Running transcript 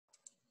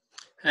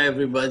Hi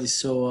everybody.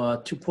 So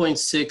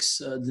 2.6,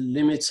 the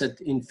limits at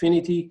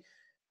infinity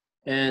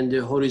and the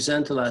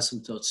horizontal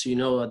asymptote. So you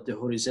know that the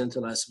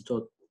horizontal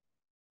asymptote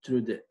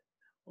through the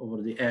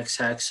over the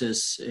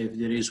x-axis, if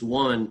there is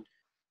one,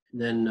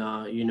 then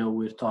you know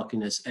we're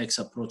talking as x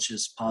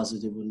approaches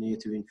positive or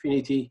negative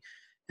infinity.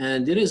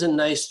 And there is a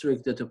nice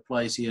trick that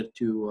applies here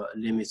to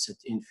limits at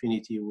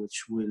infinity,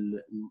 which will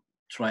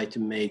try to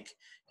make,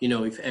 you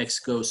know, if x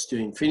goes to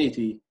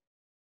infinity,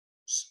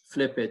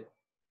 flip it,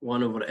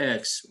 1 over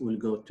x will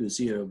go to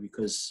 0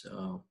 because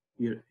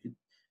you're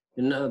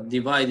not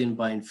dividing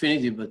by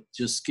infinity, but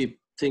just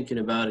keep thinking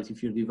about it.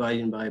 If you're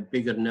dividing by a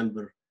bigger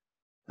number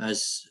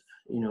as,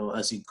 you know,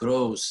 as it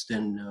grows,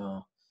 then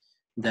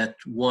that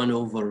 1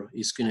 over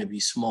is going to be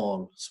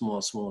small,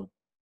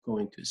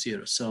 going to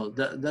 0. So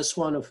that's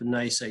one of a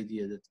nice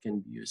idea that can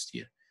be used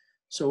here.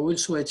 So we'll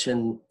switch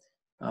and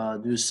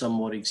do some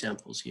more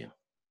examples here.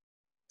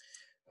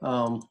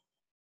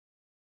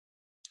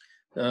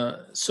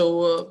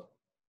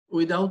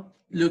 Without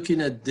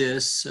looking at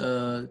this,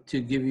 to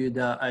give you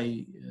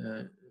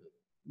the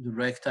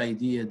direct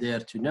idea there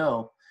to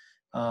know,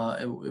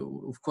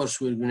 of course,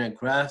 we're going to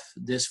graph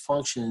this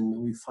function and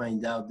we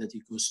find out that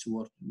it goes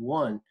toward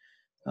 1.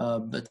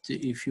 But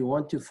if you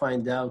want to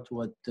find out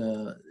what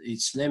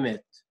its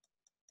limit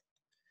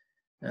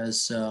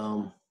as,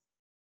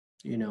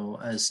 you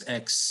know, as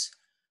x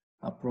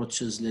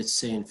approaches, let's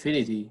say,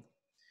 infinity,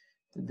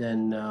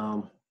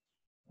 then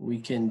we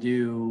can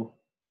do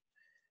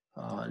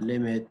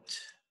limit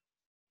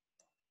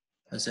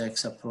as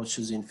x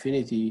approaches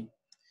infinity.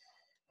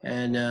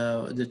 And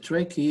the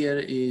trick here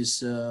is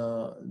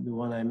the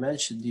one I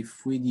mentioned.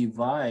 If we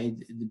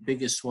divide, the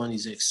biggest one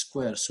is x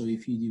squared. So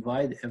if you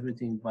divide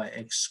everything by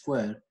x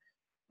squared,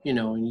 you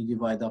know, and you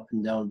divide up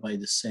and down by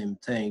the same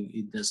thing,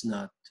 it does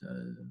not,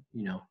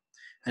 you know,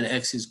 and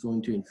x is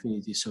going to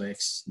infinity, so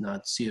x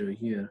not 0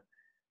 here.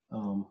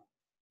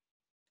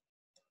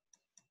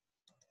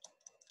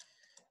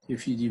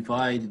 If you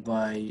divide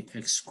by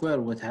x squared,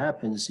 what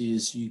happens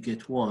is you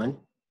get 1.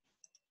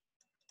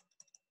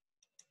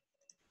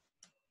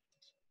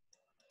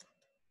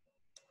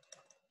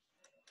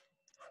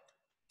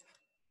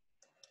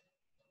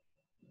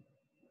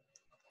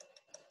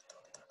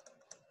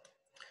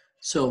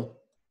 So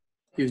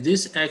if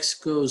this x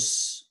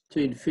goes to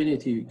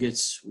infinity,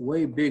 gets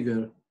way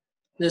bigger,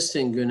 this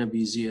thing gonna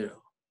be 0.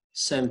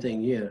 Same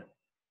thing here.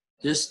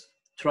 Just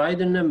try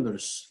the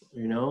numbers,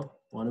 you know,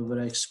 1 over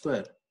x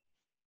squared.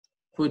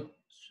 Put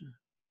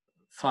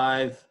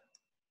 5,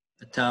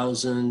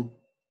 1,000,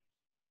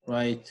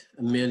 right,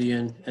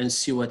 1,000,000, and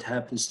see what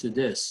happens to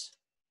this.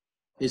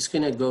 It's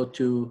gonna go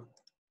to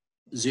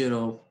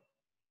 0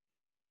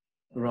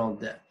 around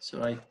that, so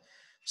right?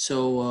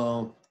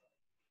 So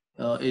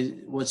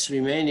what's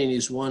remaining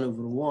is 1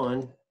 over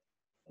 1,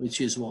 which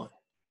is 1.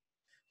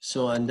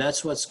 So, and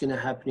that's what's going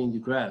to happen in the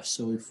graph.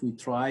 So if we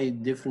try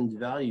different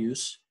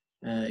values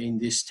in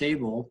this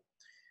table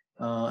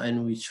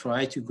and we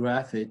try to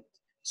graph it,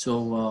 so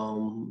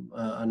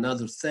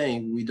another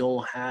thing, we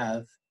don't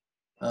have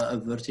a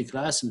vertical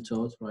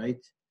asymptote,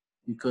 right?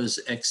 Because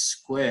x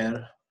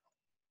squared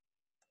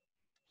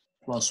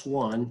plus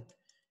 1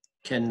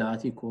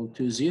 cannot equal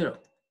to 0,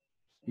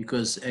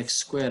 because x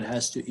squared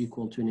has to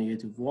equal to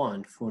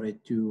 -1 for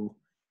it to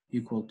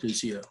equal to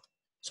 0.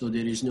 So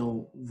there is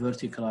no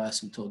vertical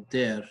asymptote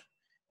there.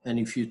 And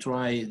if you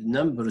try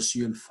numbers,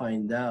 you'll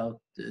find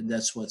out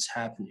that's what's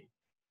happening.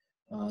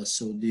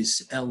 So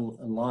this L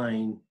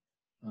line,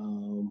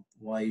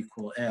 y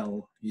equal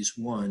L, is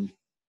 1.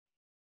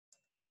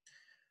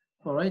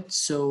 All right,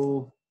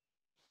 so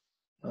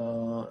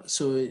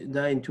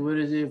the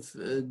intuitive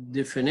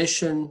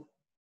definition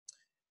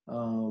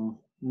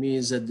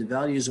means that the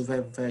values of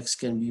f of x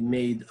can be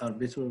made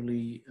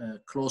arbitrarily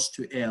close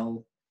to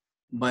L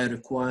by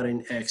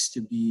requiring x to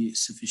be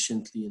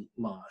sufficiently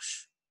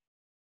large.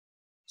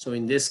 So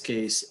in this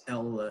case,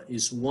 L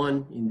is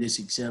 1 in this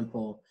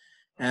example.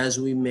 As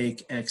we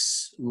make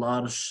x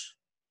large,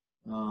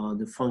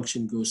 the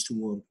function goes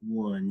toward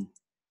 1.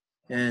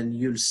 And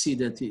you'll see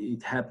that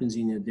it happens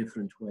in a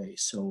different way.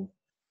 So,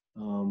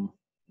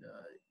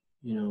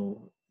 you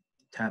know,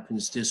 it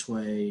happens this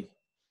way,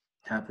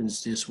 it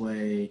happens this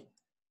way,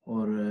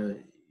 or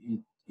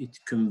it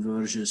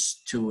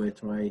converges to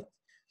it, right?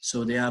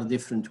 So there are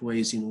different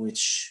ways in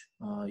which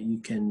you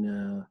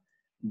can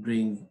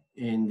bring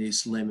in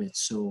these limits.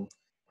 So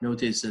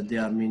notice that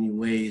there are many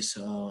ways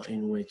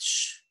in which,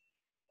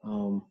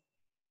 all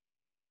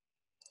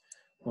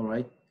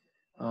right.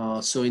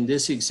 So in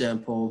this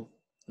example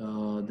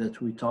that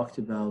we talked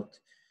about,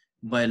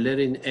 by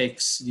letting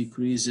x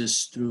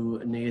decreases through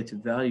a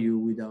negative value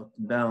without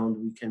the bound,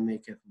 we can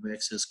make f of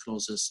x as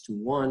close as to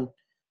 1.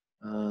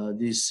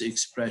 This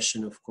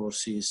expression, of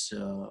course, is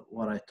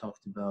what I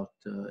talked about,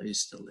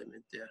 is the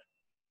limit there.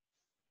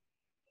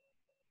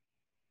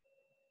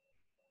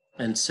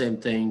 And same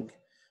thing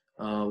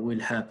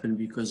will happen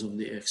because of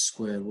the x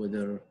squared,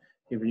 whether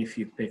even if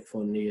you pick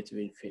for negative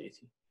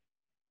infinity.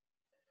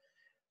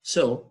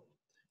 So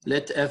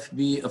let f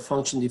be a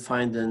function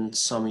defined in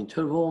some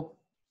interval.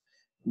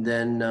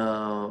 then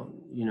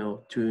you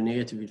know, to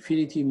negative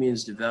infinity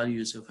means the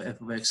values of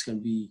f of x can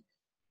be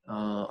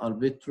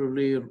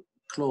arbitrarily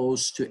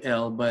close to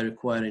L by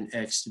requiring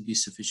x to be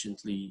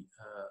sufficiently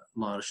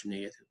large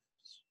negative.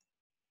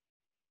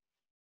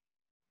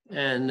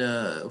 And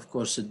of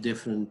course, a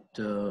different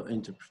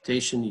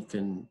interpretation, you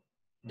can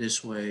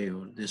this way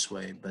or this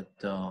way, but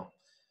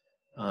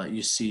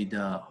you see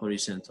the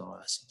horizontal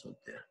asymptote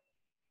there.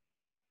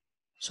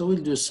 So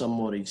we'll do some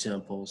more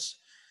examples.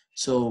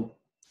 So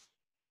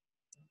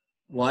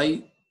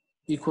y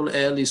equal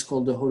L is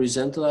called the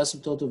horizontal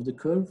asymptote of the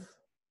curve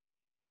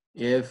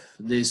if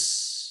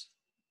this,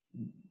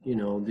 you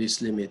know,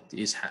 this limit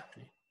is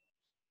happening.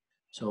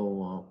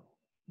 So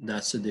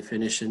that's the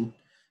definition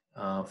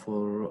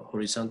for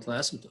horizontal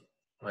asymptote,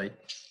 right?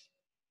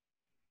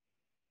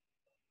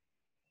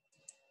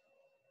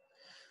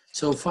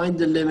 So find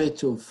the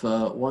limit of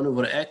 1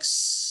 over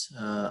x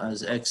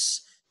as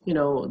x. You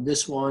know,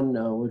 this one,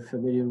 we're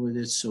familiar with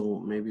it, so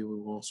maybe we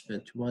won't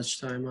spend too much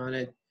time on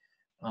it.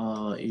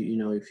 You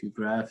know, if you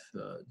graph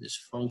this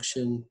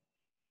function,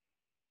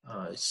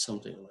 it's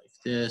something like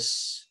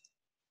this.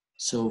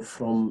 So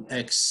from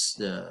x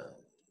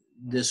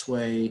this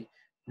way,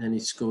 then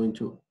it's going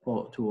to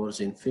towards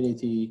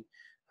infinity.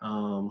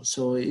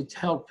 So it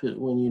helps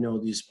when you know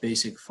these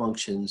basic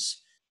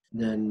functions.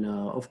 Then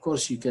of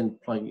course you can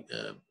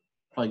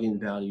plug in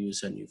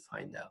values and you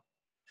find out.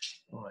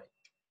 All right.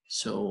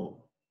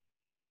 So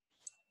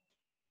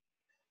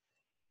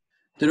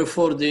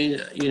therefore,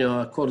 you know,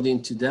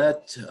 according to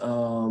that,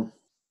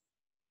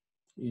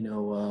 you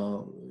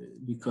know,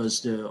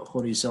 because the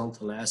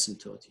horizontal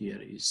asymptote here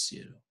is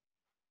 0.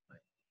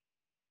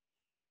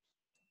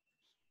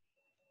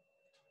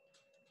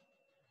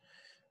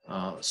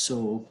 Right?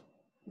 So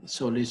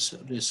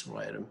let's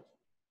write them.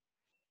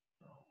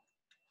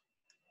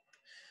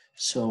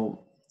 So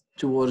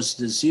towards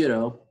the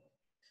 0,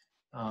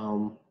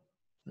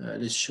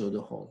 let's show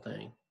the whole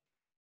thing.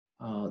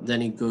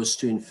 Then it goes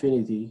to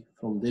infinity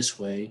from this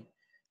way,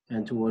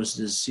 and towards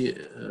the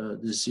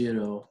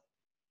 0,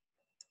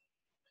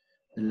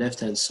 the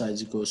left-hand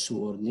side goes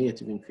toward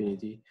negative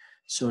infinity.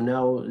 So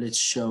now let's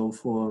show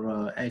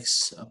for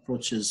x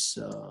approaches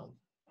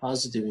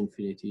positive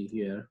infinity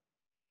here.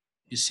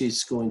 You see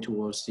it's going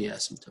towards the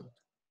asymptote.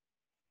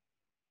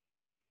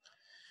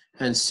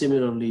 And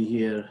similarly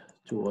here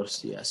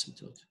towards the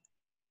asymptote.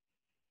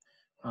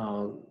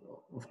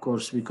 Of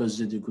course, because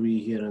the degree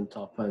here on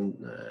top and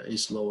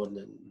is lower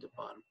than the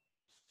bottom.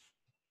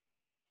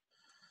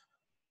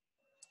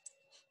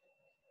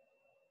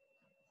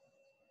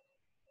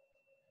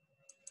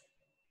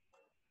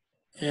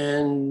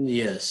 And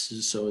yes,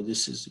 so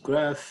this is the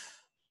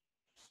graph.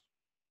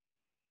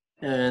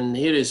 And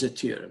here is a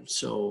theorem.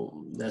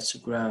 So that's a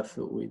graph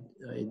that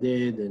I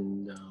did.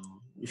 And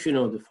if you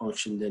know the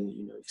function, then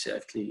you know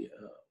exactly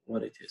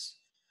what it is.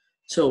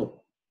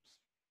 So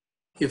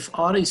if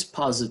R is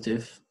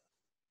positive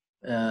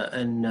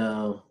and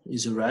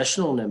is a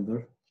rational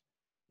number,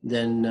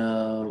 then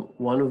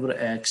 1 over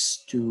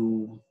x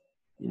to,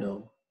 you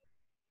know,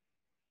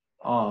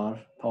 r,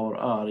 power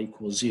r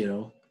equals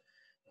 0.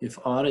 If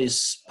r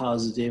is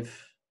positive,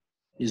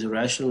 is a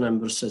rational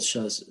number such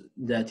as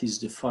that is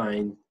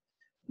defined,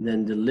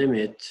 then the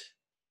limit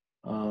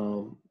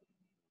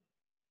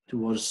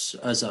towards,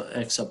 as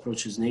x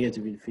approaches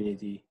negative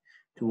infinity,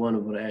 to 1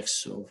 over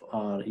x of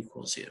r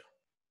equals 0.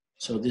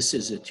 So this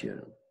is a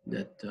theorem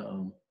that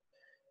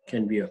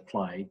can be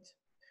applied.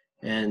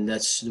 And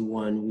that's the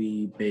one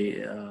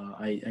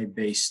I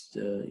based,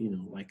 you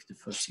know, like the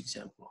first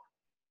example.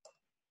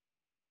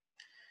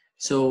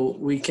 So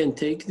we can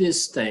take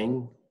this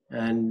thing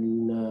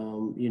and,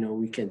 you know,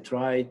 we can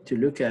try to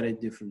look at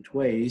it different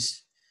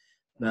ways.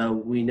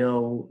 But we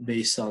know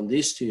based on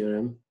this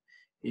theorem,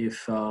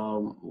 if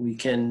we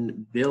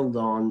can build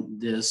on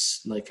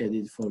this like I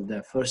did for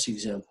that first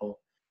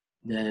example,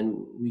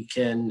 then we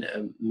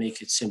can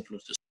make it simpler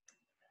to.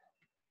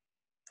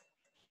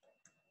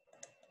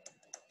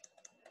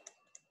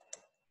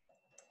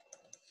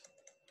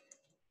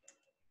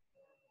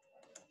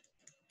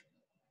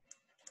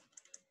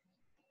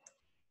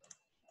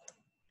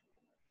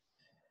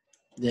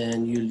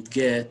 Then you'll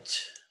get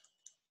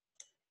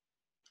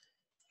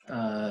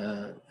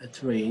a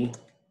 3,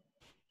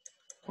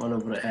 1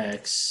 over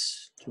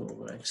x, 2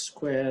 over x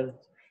squared,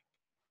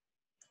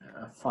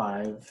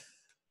 5,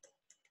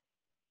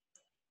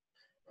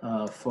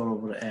 4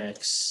 over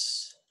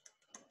x,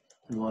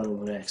 and 1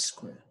 over x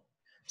squared.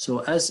 So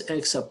as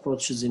x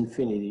approaches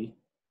infinity,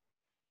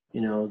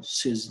 you know,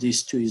 since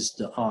these 2 is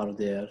the r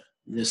there,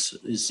 this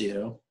is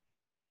 0.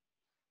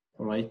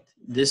 All right,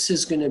 this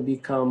is going to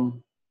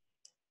become,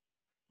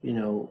 you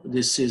know,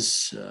 this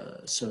is,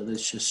 so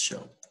let's just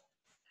show.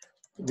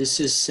 This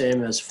is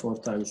same as 4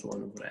 times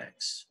 1 over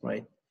x,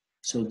 right?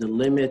 So the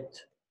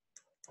limit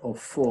of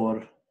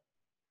 4,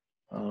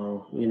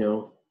 you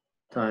know,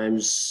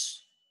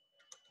 times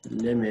the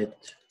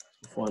limit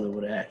of 1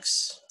 over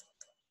x.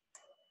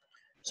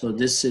 So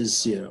this is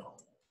 0.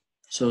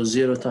 So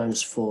 0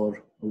 times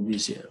 4 will be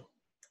 0.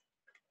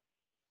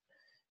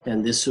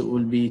 And this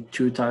will be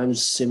 2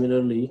 times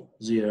similarly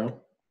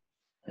 0,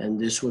 and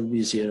this will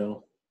be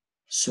 0.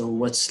 So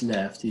what's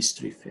left is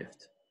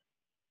 3/5.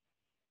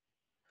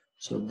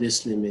 So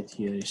this limit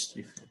here is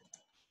 3/5.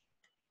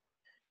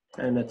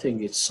 And I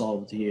think it's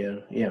solved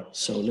here. Yeah,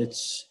 so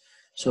let's,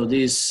 so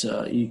this,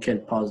 you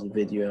can pause the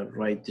video and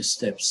write the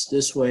steps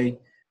this way,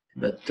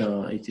 but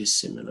it is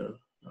similar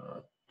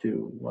to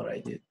what I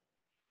did.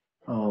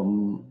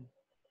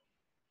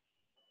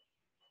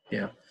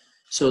 Yeah,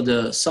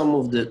 so some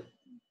of the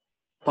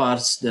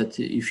parts that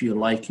if you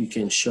like you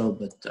can show,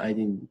 but I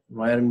didn't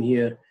write them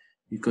here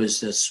because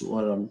that's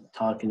what I'm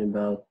talking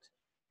about.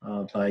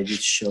 But I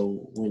did show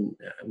when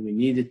we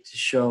needed to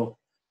show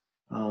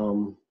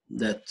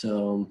that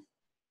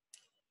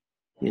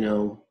you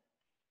know,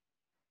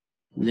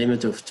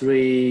 limit of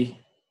 3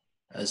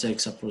 as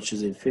x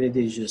approaches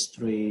infinity is just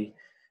 3,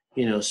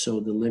 you know, so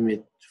the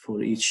limit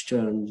for each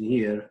term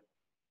here,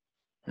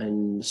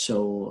 and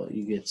so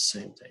you get the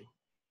same thing.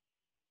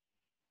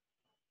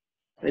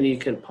 And you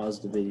can pause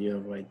the video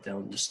and write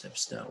down the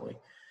steps that way.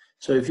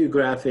 So if you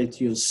graph it,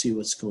 you'll see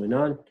what's going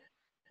on.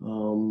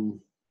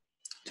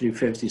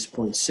 350 is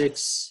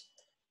 0.6,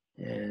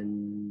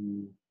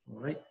 and all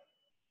right.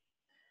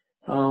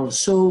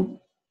 So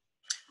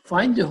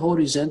find the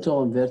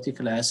horizontal and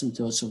vertical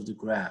asymptotes of the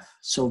graph.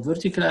 So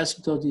vertical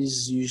asymptote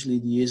is usually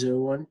the easier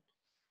one.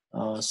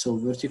 So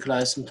vertical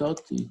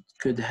asymptote, it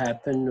could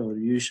happen or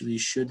usually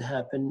should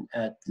happen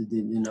at the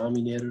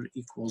denominator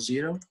equals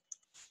 0.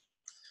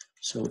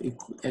 So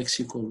x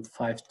equals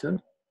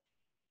 5/3.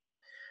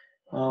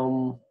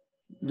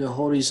 The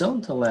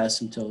horizontal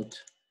asymptote,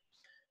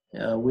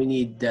 we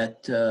need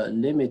that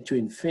limit to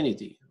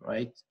infinity,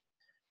 right?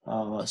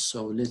 So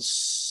let's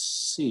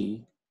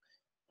see,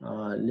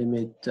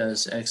 limit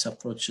as x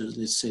approaches,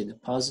 let's say the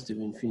positive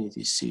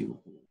infinity c,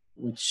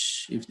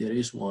 which if there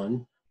is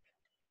one,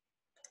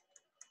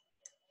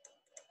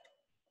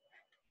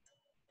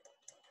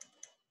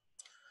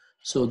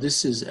 so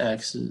this is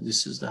x,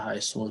 this is the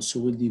highest one, so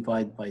we'll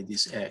divide by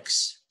this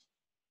x.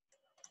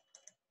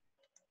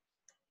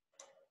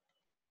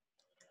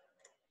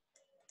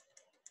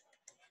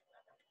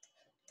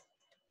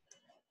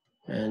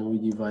 And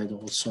we divide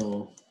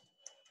also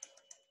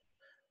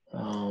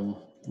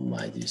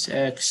by this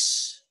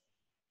x,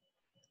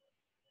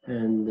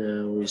 and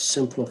we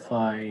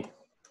simplify.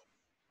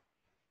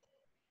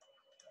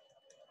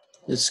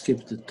 Let's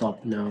skip the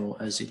top now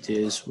as it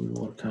is, we'll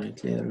work on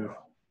it later.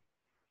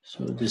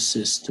 So this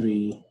is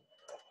 3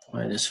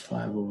 minus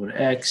 5 over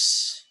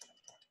x.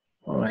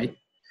 All right.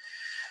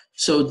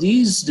 So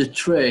the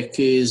trick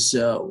is,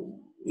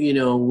 you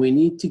know, we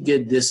need to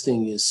get this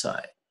thing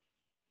inside.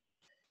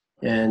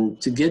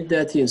 And to get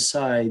that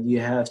inside, you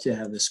have to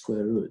have a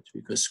square root,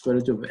 because square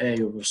root of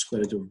a over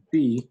square root of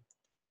b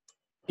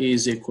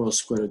is equal to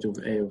square root of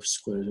a over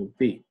square root of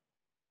b.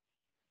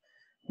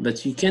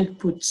 But you can't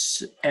put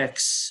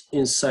x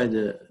inside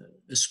a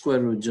square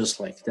root just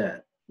like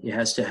that. It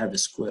has to have a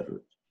square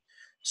root.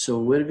 So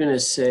we're going to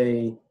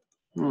say,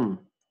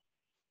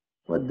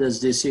 what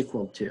does this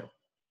equal to,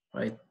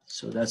 right?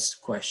 So that's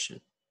the question.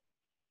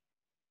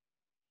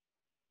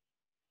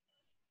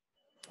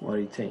 What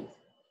do you think?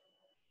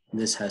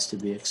 This has to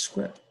be x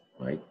squared,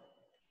 right?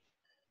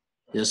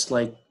 Just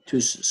like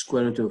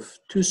square root of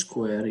 2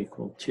 squared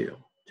equal 2.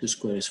 2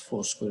 squared is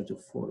 4, square root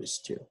of 4 is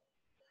 2.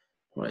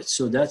 Right,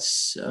 so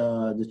that's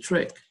the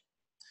trick.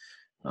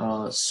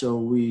 So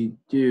we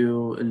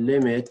do a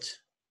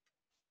limit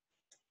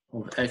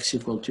of x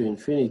equal to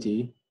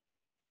infinity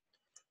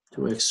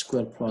to x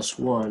squared plus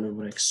 1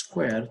 over x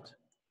squared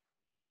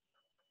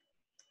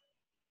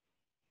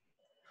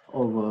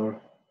over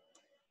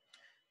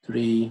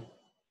 3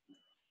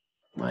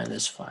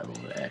 minus 5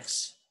 over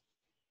x.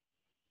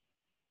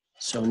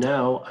 So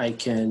now I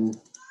can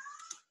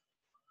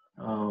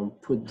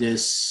put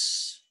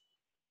this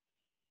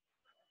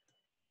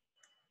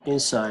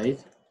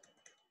inside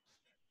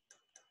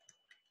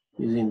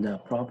using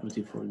that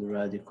property for the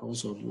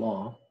radicals or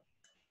law,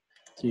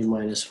 3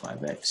 minus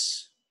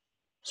 5x.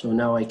 So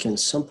now I can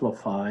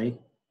simplify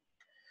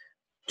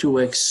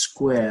 2x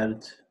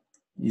squared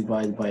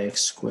divided by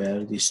x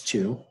squared is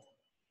 2.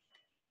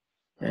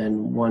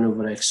 And 1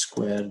 over x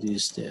squared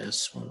is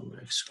this, 1 over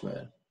x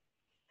squared.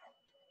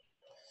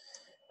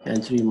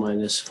 And 3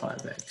 minus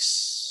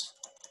 5x.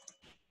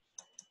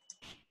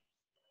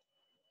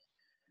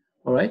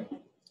 All right.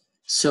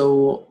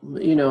 So,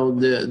 you know,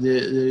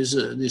 there's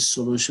this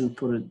solution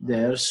put it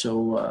there.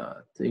 So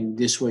I think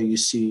this way you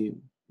see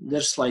they're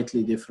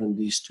slightly different,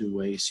 these two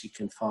ways. You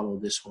can follow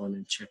this one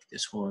and check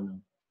this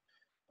one,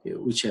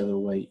 whichever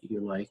way you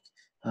like.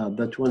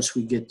 But once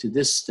we get to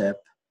this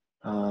step,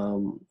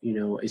 you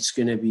know, it's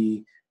going to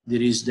be,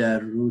 there is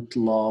that root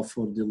law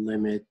for the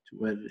limit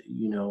where,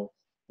 you know,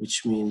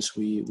 which means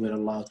we're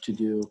allowed to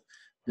do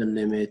the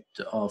limit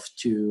of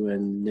 2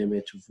 and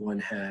limit of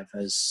 1/2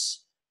 as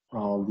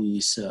all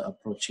these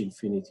approach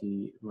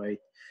infinity, right?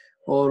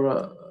 Or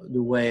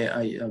the way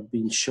I've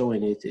been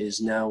showing it is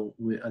now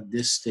at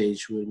this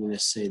stage, we're going to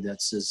say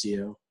that's a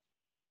 0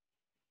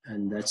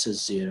 and that's a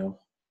 0.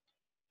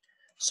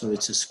 So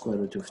it's a square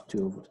root of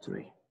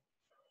 2/3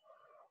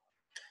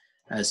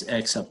 as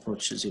x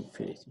approaches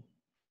infinity.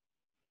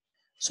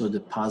 So the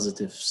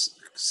positive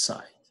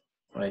side,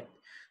 right?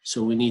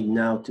 So we need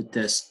now to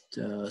test,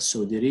 so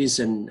there is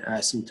an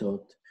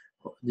asymptote.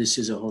 This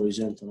is a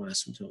horizontal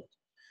asymptote.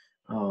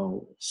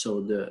 So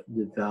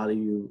the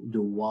value,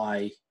 the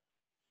y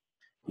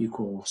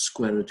equals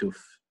square root of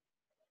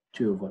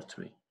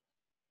 2/3.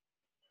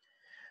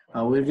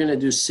 We're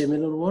gonna do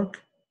similar work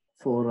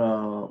for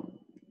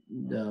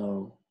the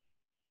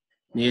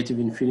negative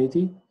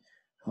infinity.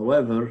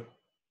 However,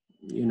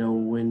 you know,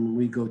 when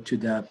we go to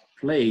that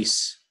place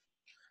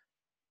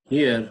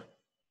here,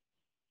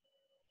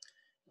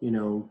 you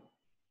know,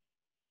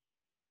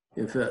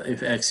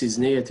 if x is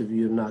negative,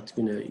 you're not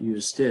going to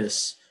use this,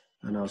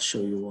 and I'll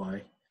show you why.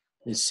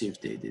 Let's see if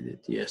they did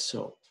it. Yes,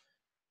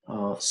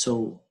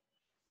 so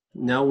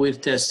now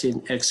we're testing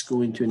x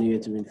going to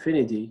negative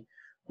infinity,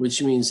 which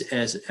means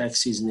as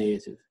x is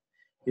negative.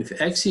 If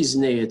x is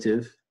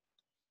negative,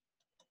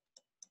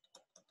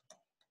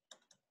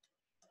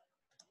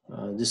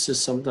 this is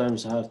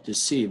sometimes hard to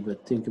see,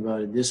 but think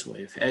about it this way.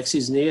 If x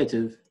is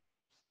negative,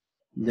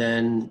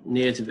 then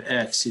negative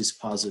x is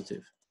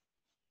positive,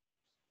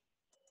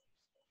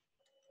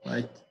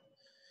 right?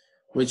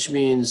 Which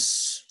means,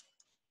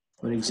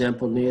 for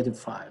example, negative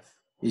 5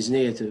 is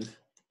negative.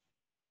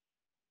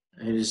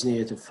 It is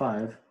negative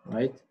 5,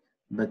 right?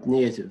 But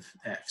negative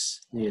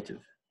x,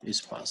 negative, is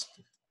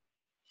positive.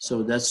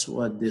 So that's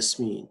what this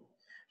means.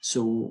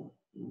 So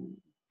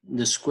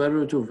the square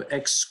root of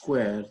x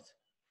squared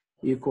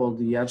equal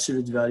the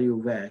absolute value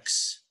of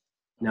x.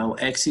 Now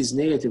x is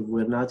negative,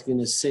 we're not going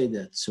to say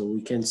that. So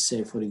we can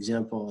say, for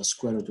example, a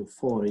square root of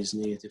 4 is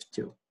negative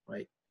 2,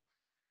 right?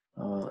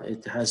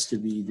 It has to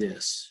be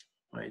this,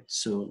 right?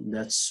 So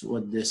that's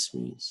what this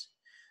means.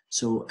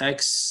 So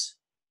x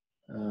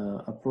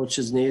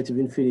approaches negative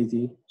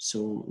infinity,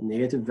 so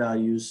negative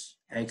values,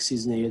 x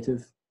is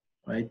negative,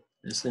 right,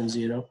 less than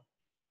 0,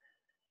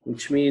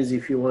 which means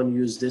if you want to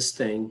use this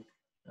thing,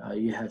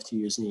 you have to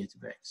use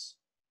negative x.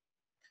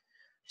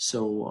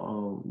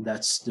 So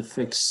that's the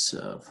fix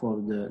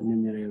for the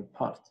numerator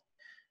part.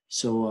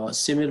 So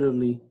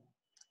similarly,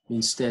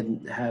 instead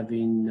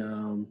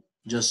having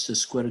just the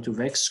square root of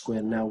x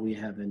squared, now we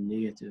have a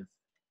negative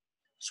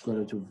square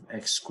root of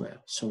x squared.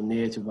 So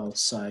negative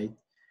outside,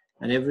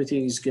 and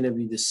everything is going to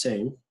be the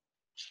same,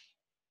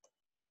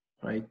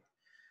 right?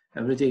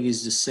 Everything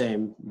is the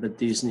same, but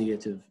this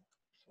negative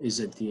is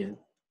at the end.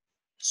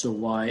 So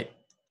y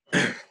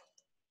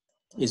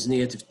is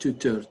negative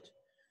 2/3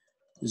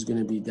 is going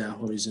to be that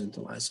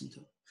horizontal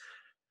asymptote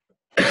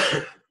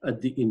at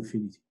the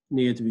infinity,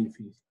 negative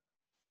infinity.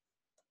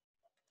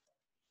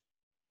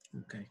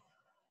 Okay.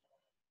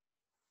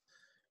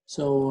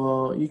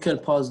 So you can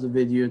pause the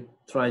video,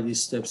 try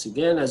these steps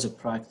again as a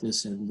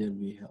practice, and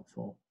they'll be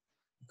helpful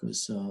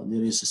because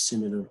there is a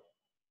similar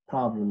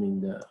problem in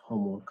the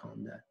homework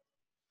on that.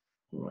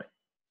 All right.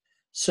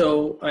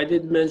 So I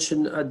did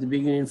mention at the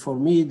beginning for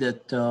me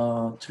that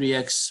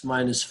 3x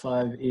minus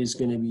 5 is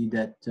going to be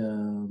that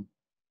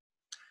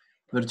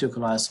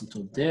vertical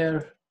asymptote there.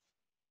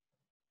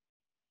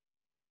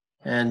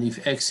 And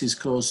if x is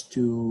close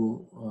to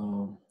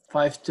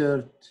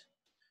 5/3,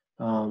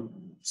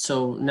 so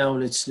now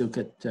let's look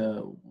at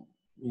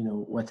you know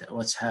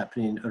what's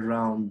happening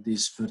around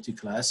this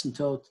vertical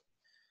asymptote.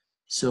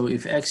 So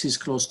if x is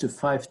close to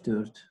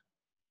 5/3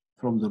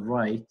 from the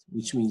right,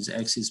 which means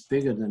x is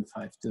bigger than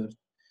 5/3,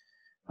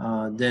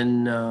 then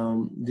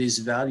this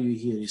value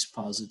here is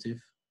positive.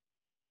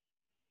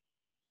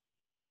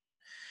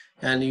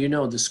 And you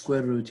know the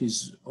square root is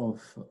of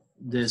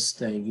this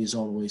thing is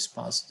always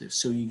positive.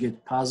 So you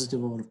get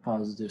positive over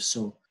positive.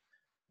 So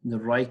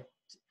the right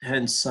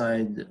hand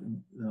side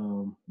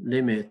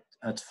limit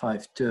at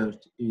 5/3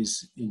 is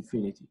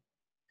infinity.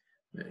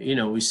 You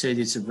know, we said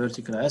it's a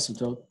vertical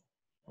asymptote,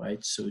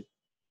 right? So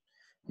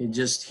it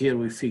just here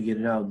we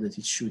figured out that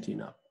it's shooting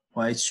up.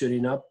 Why it's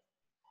shooting up?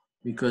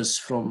 Because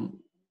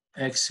from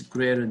x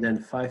greater than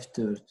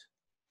 5/3,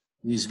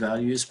 this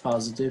value is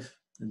positive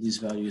and this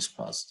value is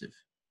positive.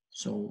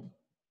 So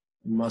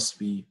it must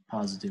be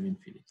positive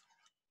infinity.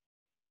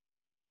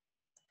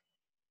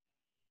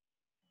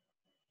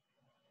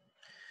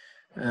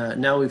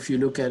 Now, if you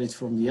look at it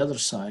from the other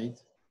side,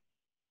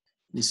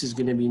 this is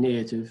going to be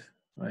negative,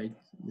 right?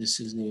 This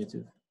is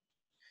negative,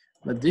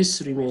 but this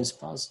remains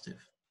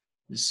positive.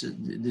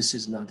 This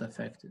is not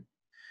affected.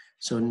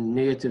 So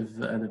negative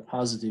and a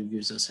positive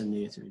gives us a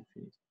negative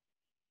infinity.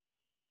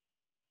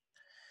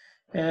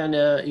 And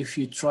if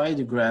you try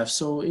the graph,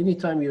 so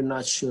anytime you're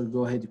not sure,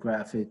 go ahead,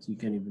 graph it. You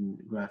can even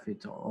graph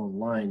it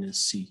online and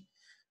see,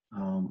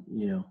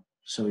 you know,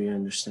 so you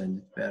understand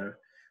it better.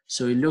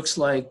 So it looks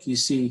like, you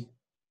see,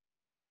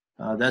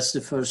 that's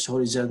the first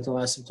horizontal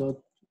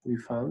asymptote we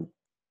found.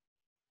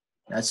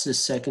 That's the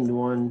second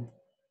one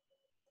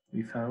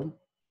we found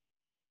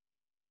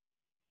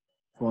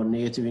for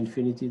negative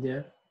infinity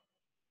there.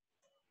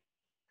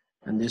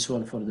 And this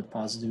one for the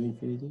positive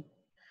infinity.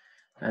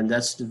 And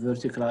that's the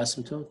vertical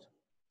asymptote.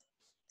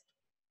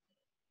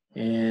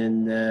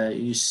 And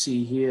you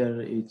see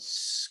here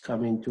it's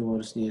coming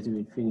towards negative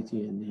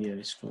infinity, and here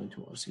it's going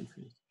towards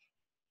infinity.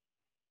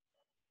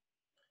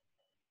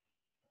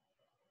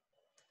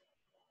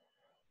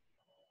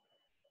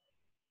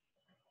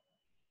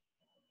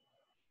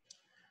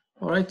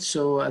 All right,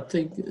 so I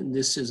think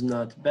this is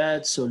not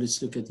bad. So let's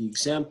look at the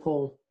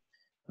example.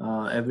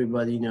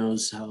 Everybody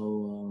knows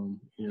how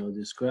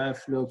this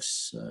graph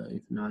looks.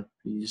 If not,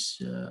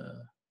 please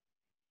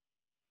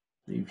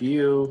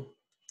review.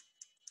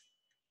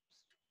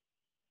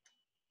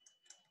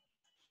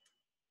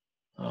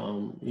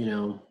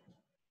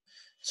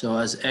 So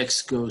as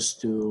x goes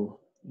to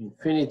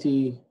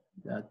infinity,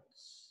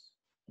 that's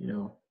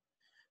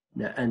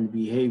the end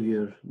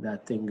behavior,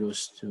 that thing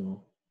goes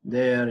to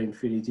there,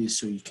 infinity,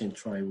 so you can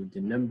try with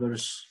the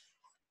numbers.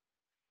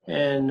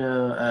 And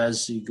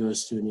as it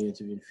goes to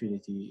negative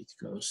infinity, it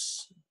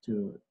goes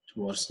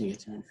towards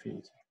negative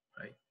infinity,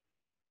 right?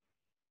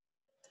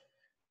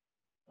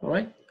 All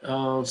right,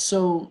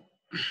 so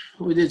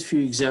we did a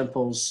few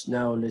examples.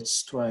 Now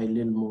let's try a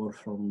little more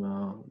from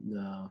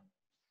the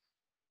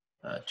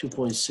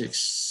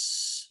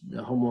 2.6,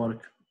 the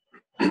homework.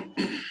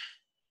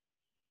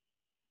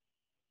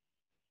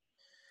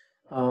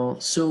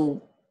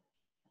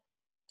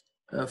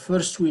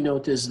 First, we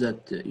notice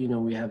that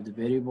we have the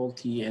variable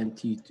t, and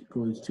t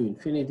goes to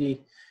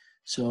infinity.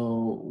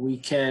 So we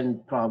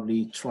can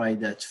probably try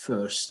that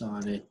first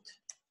on it.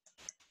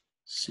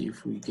 See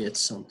if we get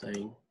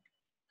something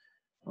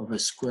of a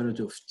square root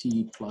of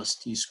t plus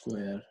t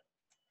squared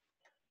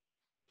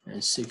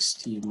and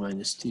 6t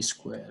minus t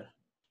squared.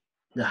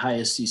 The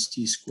highest is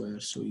t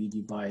squared, so you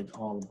divide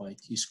all by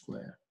t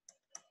squared.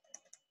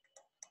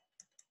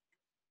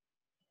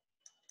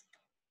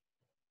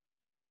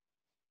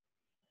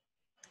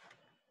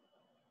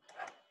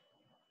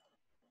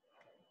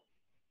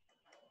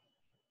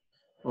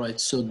 All right,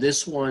 so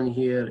this one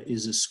here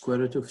is a square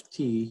root of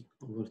t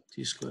over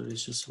t squared.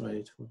 Let's just write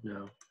it for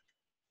now.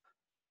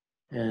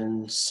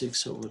 And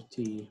 6 over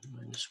t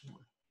minus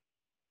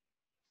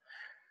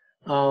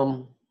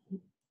 1.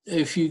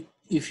 If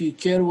you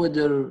care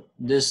whether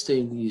this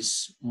thing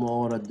is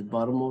more at the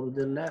bottom or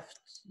the left,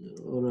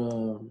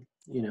 or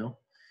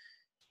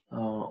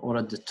or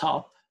at the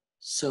top,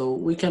 so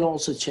we can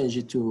also change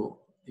it to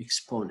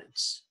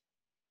exponents.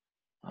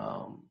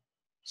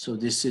 So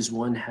this is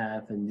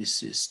 1/2 and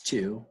this is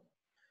 2.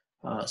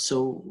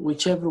 So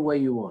whichever way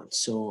you want.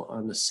 So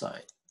on the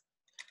side,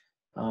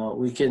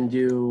 we can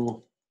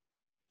do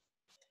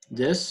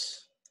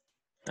this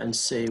and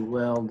say,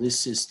 well,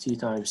 this is t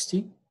times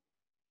t.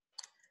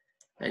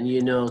 And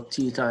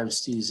t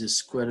times t is the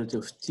square root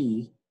of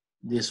t.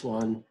 This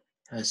one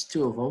has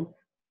 2 of them,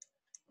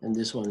 and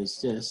this one is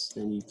this,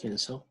 then you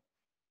cancel.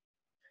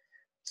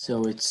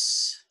 So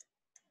it's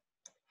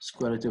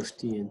square root of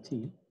t and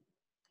t.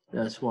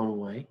 That's one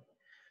way.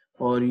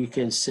 Or you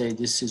can say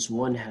this is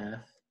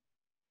 1/2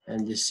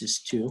 and this is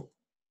 2.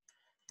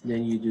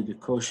 Then you do the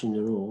quotient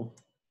rule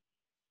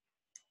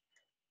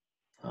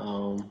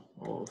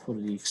for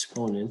the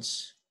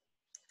exponents.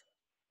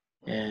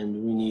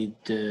 And we need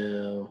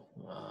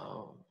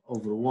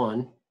over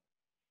 1.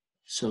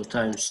 So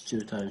times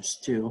 2 times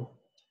 2.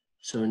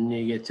 So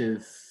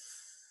negative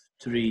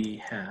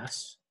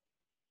 3/2.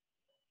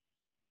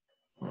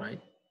 All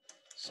right.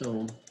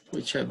 So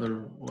whichever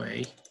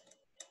way.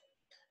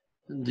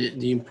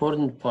 The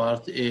important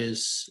part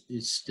is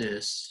it's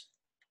this.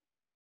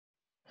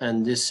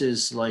 And this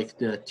is like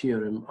the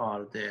theorem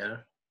R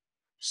there.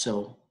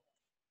 So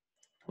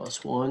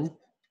plus 1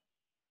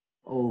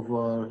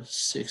 over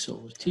 6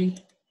 over t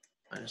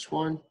minus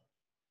 1.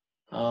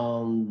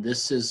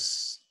 This is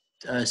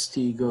as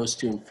t goes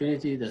to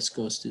infinity, that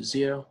goes to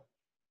 0.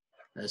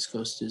 That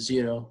goes to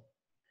 0.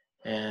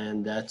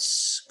 And that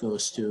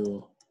goes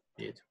to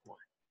negative 1,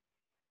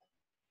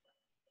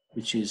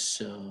 which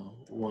is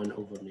 1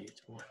 over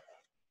negative 1.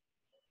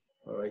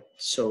 All right,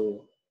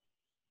 so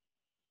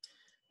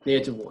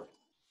negative 1.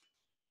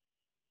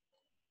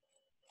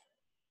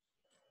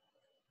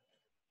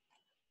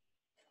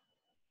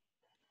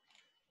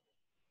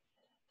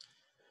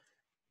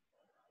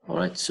 All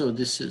right, so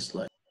this is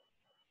like,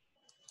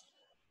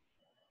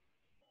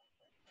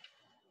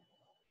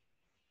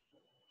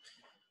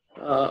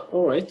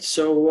 all right,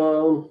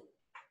 so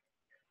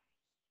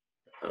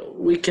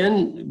we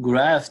can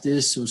graph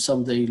this or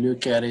someday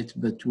look at it,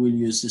 but we'll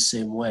use the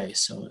same way.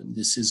 So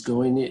this is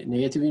going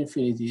negative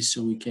infinity,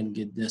 so we can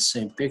get the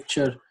same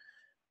picture,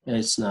 and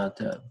it's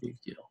not a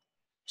big deal.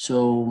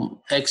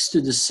 So x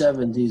to the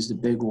 7th is the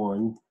big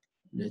one.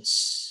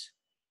 Let's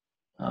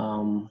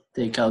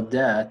take out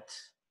that.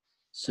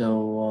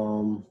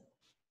 So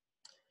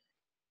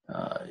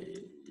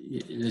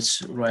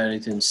let's write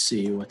it and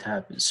see what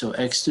happens. So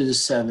x to the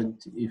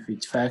 7th, if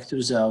it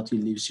factors out,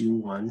 it leaves you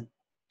 1,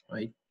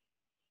 right?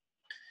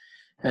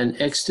 And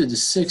x to the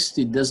 6th,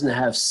 it doesn't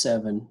have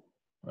 7,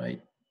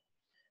 right?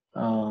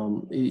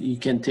 You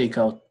can take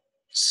out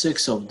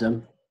 6 of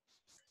them.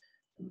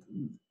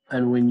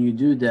 And when you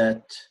do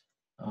that,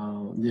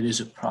 there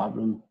is a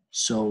problem.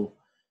 So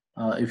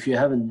if you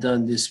haven't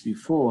done this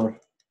before,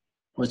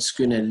 what's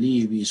going to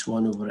leave is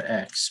 1 over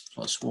x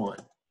plus 1.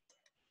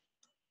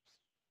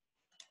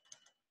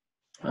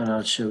 And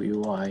I'll show you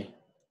why.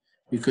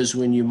 Because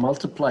when you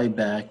multiply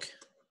back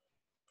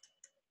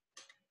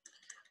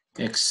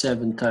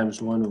x7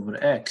 times 1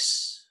 over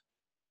x,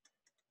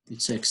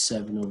 it's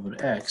x7 over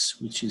x,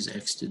 which is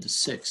x to the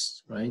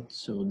 6th, right?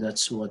 So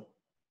that's what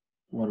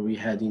we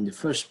had in the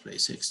first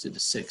place, x to the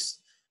 6th.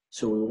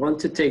 So we want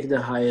to take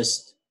the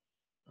highest.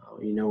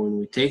 You know, when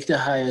we take the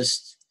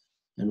highest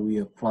and we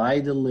apply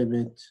the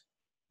limit,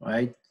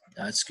 right,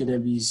 that's going to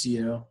be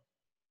 0,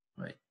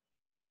 right?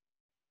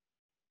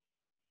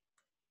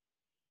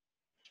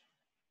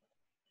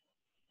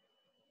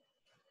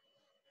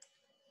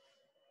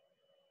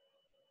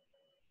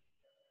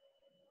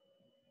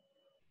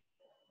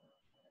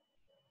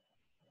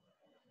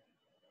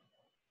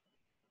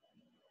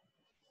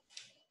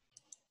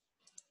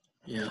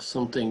 Yeah,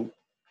 something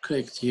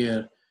clicked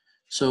here.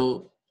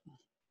 So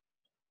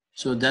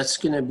that's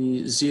going to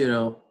be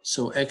 0.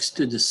 So x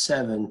to the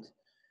 7th.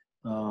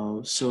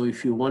 So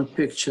if you want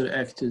picture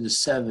x to the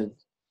 7th,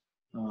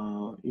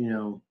 you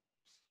know,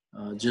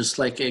 just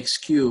like x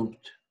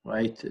cubed,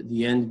 right?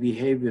 The end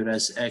behavior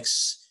as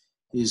x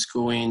is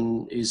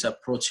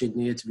approaching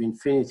negative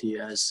infinity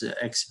as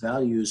x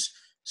values.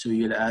 So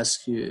you'll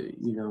ask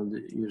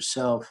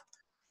yourself,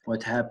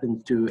 what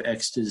happened to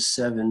x to the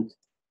 7th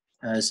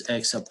as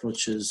x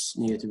approaches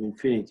negative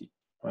infinity,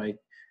 right?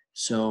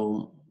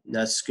 So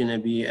that's going to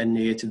be a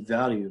negative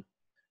value.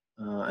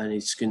 And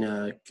it's going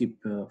to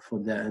keep, for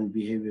the end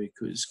behavior,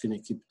 it's going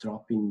to keep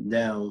dropping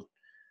down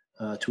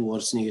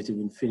towards negative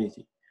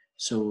infinity.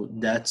 So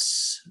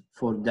that's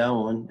for that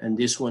one, and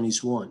this one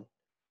is 1.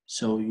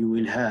 So you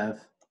will have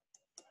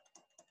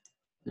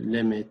the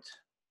limit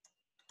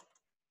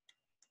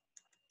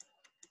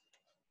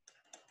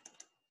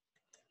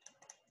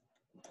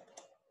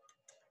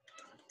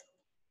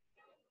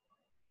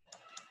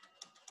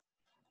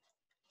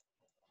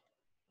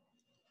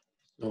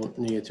of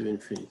negative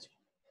infinity.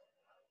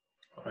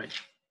 All right.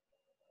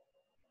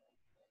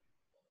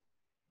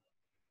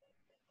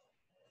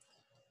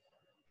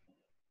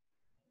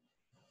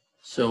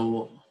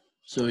 So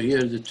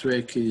here the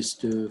trick is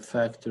to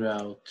factor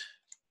out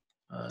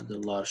the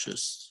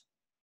largest,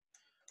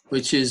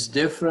 which is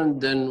different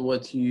than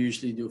what you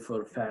usually do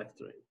for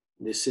factoring.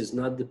 This is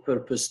not the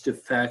purpose to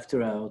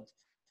factor out,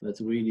 but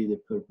really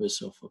the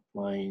purpose of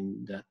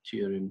applying that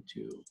theorem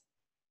to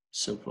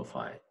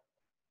simplify it.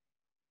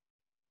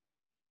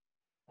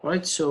 All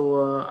right,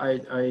 so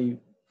I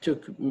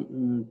took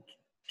 2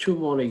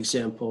 more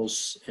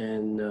examples,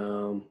 and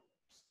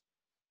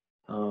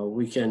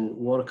we can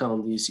work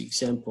on these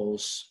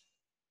examples.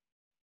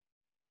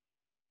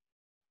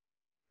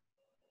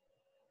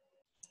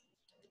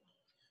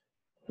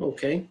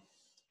 Okay,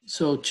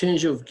 so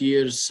change of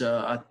gears.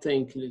 I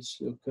think let's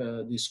look.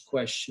 This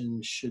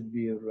question should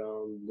be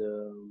around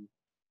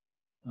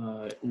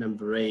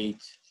number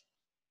 8.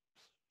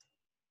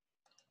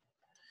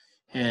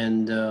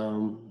 And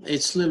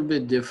it's a little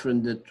bit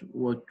different than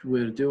what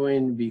we're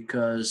doing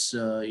because,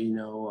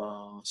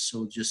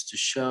 so just to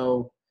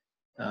show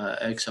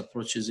x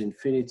approaches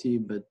infinity,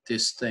 but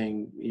this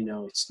thing,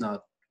 it's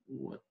not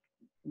what,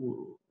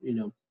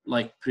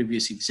 like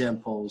previous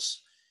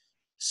examples.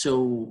 So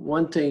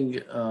one thing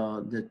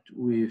that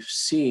we've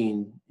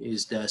seen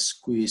is the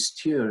squeeze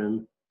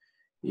theorem.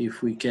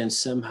 If we can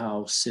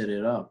somehow set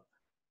it up,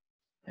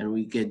 and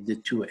we get the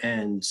 2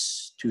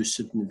 ends to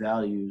certain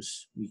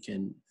values, we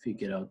can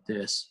figure out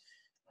this.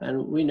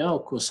 And we know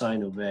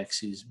cosine of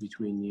x is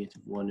between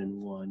 -1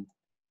 and 1.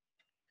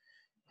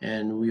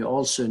 And we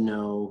also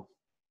know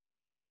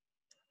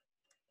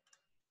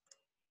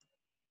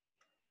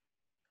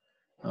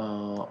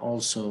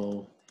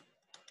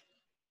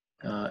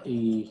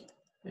E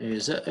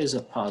is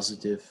a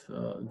positive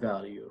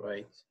value,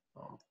 right?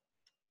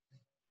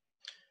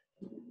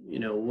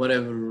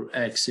 Whatever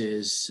x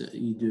is,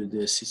 you do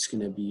this, it's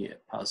going to be a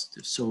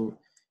positive. So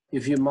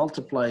if you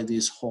multiply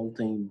this whole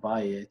thing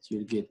by it,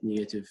 you'll get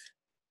negative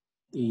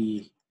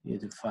e,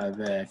 negative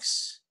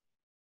 5x,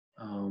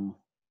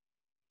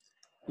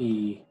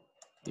 e,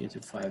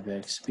 negative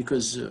 5x,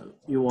 because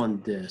you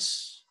want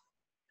this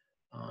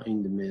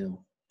in the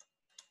middle,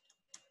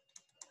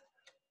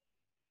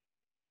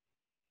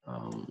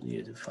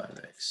 negative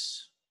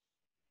 5x.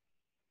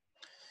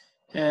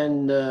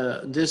 And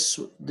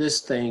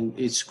this thing,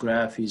 its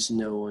graph is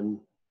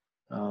known.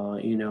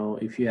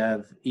 If you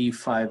have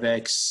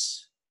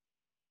e5x,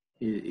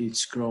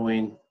 it's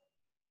growing,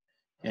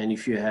 and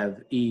if you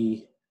have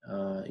e,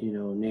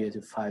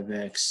 negative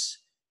 5x,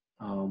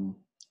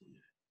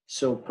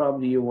 so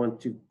probably you want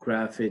to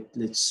graph it.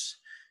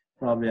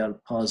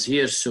 I'll pause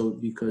here, so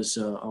because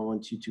I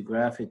want you to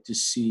graph it to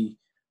see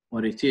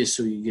what it is,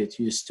 so you get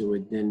used to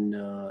it. Then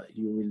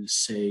you will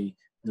say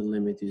the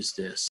limit is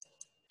this.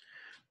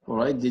 All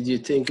right, did you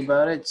think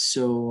about it?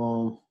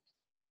 So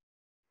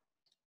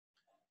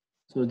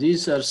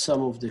these are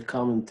some of the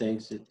common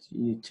things that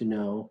you need to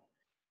know.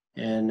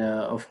 And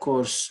of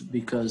course,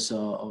 because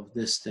of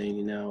this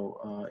thing,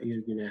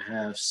 you're gonna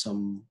have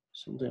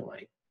something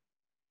like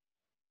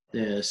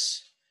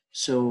this.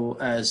 So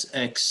as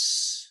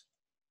x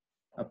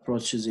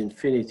approaches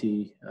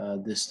infinity,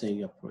 this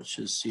thing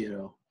approaches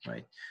 0,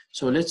 right?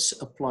 So let's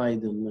apply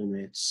the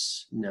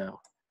limits now,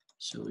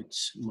 so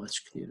it's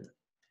much clearer.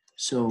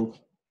 So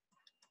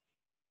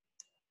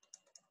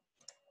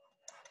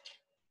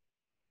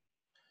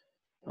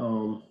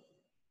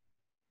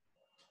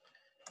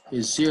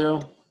is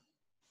 0,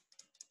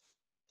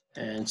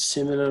 and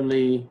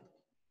similarly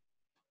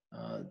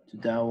to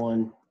that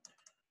one,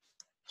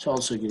 it's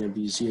also going to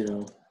be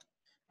 0.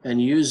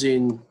 And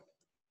using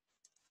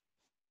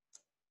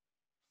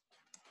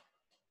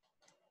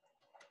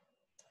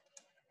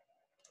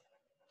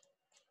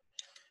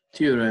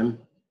theorem,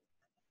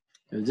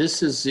 if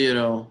this is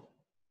 0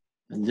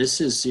 and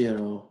this is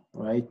 0,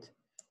 right,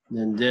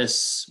 then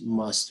this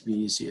must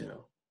be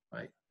 0,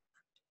 right?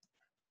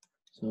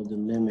 So the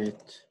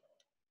limit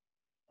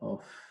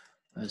of,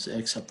 as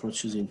x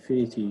approaches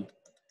infinity,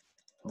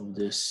 of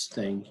this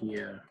thing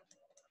here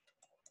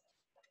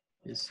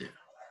is 0.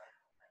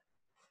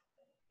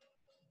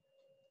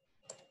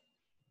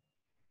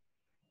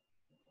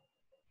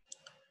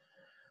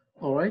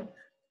 All right.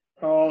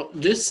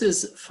 This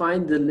is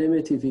find the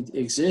limit if it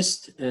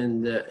exists,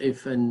 and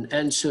if an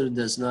answer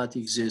does not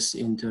exist,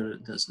 inter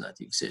does not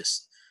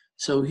exist.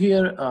 So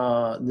here,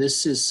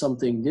 this is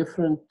something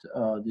different.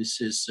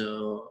 This is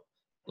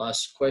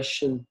last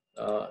question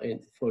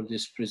for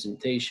this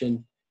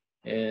presentation,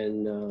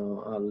 and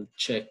I'll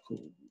check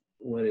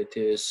what it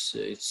is.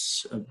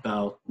 It's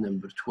about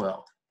number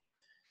 12.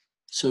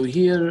 So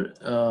here,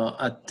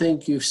 I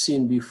think you've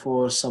seen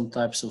before some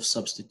types of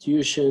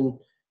substitution,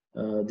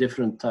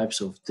 different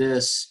types of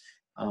this.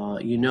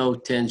 You know,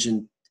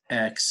 tangent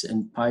x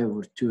and pi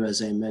over 2,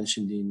 as I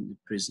mentioned in the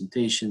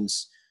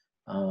presentations,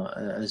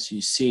 as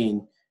you've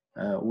seen,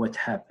 what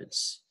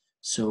happens.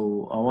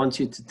 So I want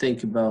you to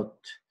think about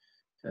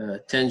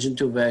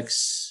tangent of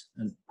x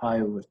and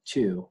pi over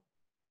 2,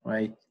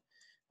 right?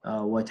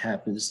 What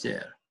happens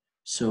there?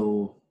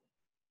 So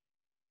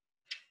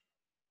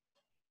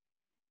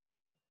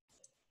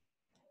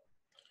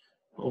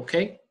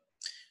okay,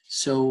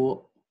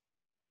 so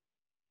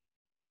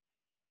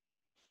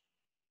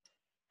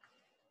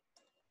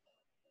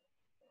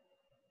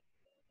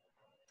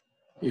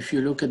if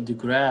you look at the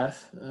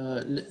graph,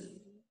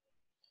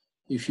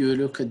 if you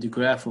look at the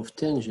graph of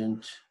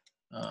tangent,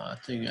 I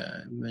think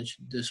I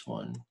mentioned this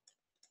one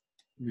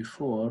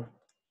before,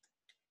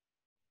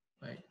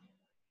 right?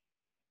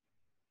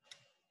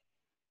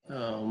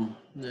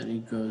 Then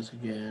it goes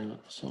again,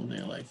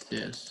 something like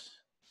this.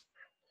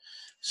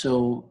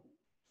 So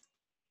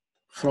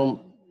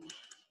from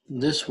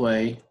this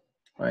way,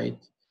 right,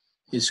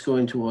 it's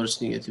going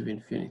towards negative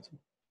infinity.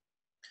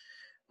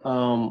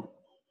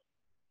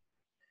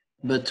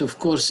 But of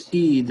course,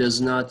 E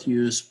does not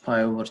use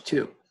pi over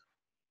 2.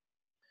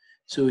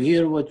 So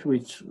here what we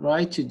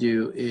try to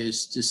do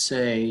is to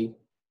say,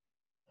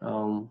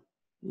 you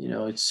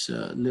know, it's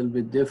a little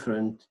bit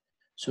different.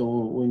 So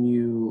when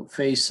you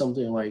face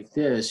something like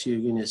this,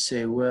 you're going to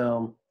say,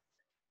 well,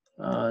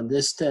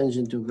 this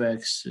tangent of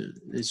x,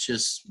 let's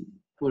just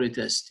put it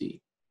as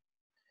t.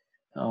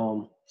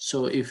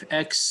 So if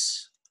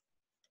x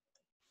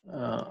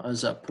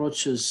as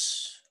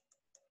approaches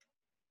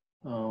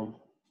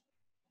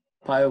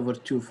pi over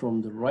 2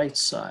 from the right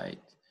side,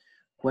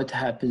 what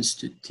happens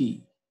to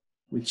t,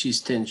 which is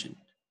tangent?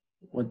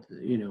 What,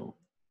 you know,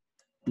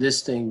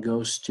 this thing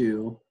goes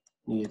to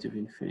negative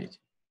infinity.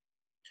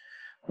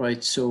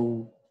 Right,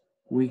 so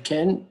we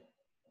can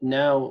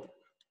now,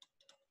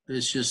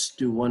 let's just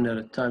do one at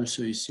a time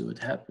so you see what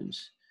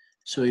happens.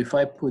 So if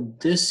I put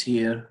this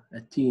here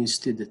at t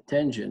instead of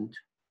tangent,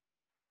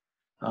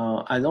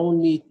 I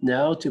don't need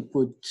now to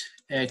put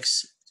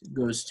x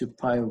goes to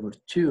pi over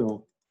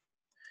 2,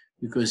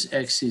 because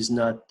x is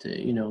not,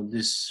 you know,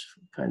 this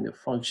kind of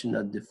function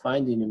not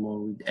defined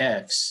anymore with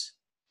x,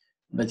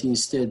 but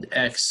instead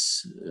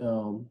x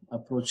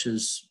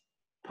approaches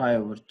pi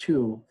over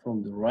 2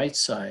 from the right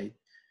side.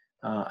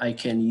 I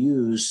can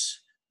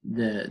use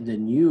the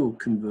new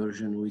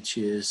conversion, which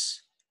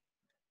is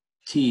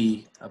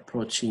t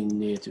approaching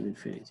negative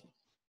infinity.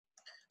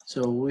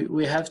 So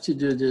we have to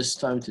do this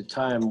time to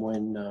time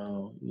when,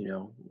 you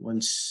know,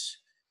 once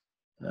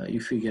you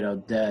figure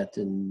out that,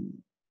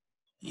 and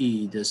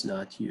E does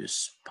not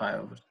use pi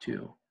over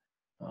 2.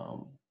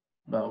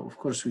 But of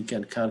course we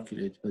can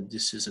calculate, but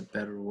this is a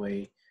better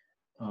way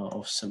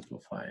of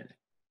simplifying it.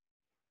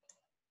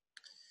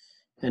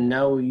 And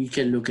now you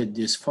can look at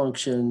this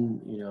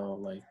function, you know,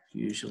 like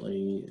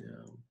usually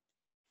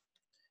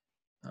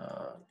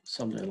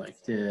something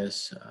like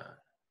this,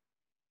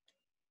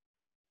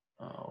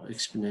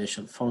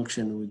 exponential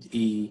function with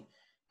e,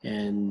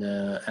 and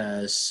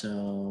as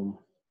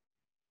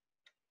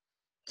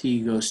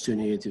t goes to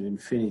negative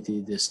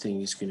infinity, this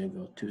thing is going to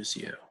go to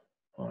 0.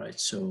 All right,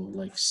 so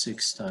like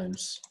 6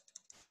 times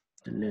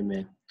the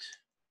limit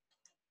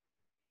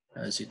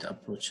as it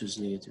approaches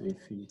negative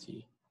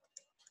infinity,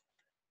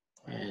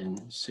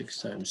 and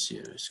 6 times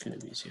 0 is going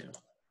to be 0.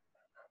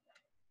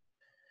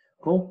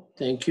 Cool,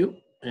 thank you,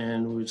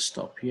 and we'll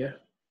stop here.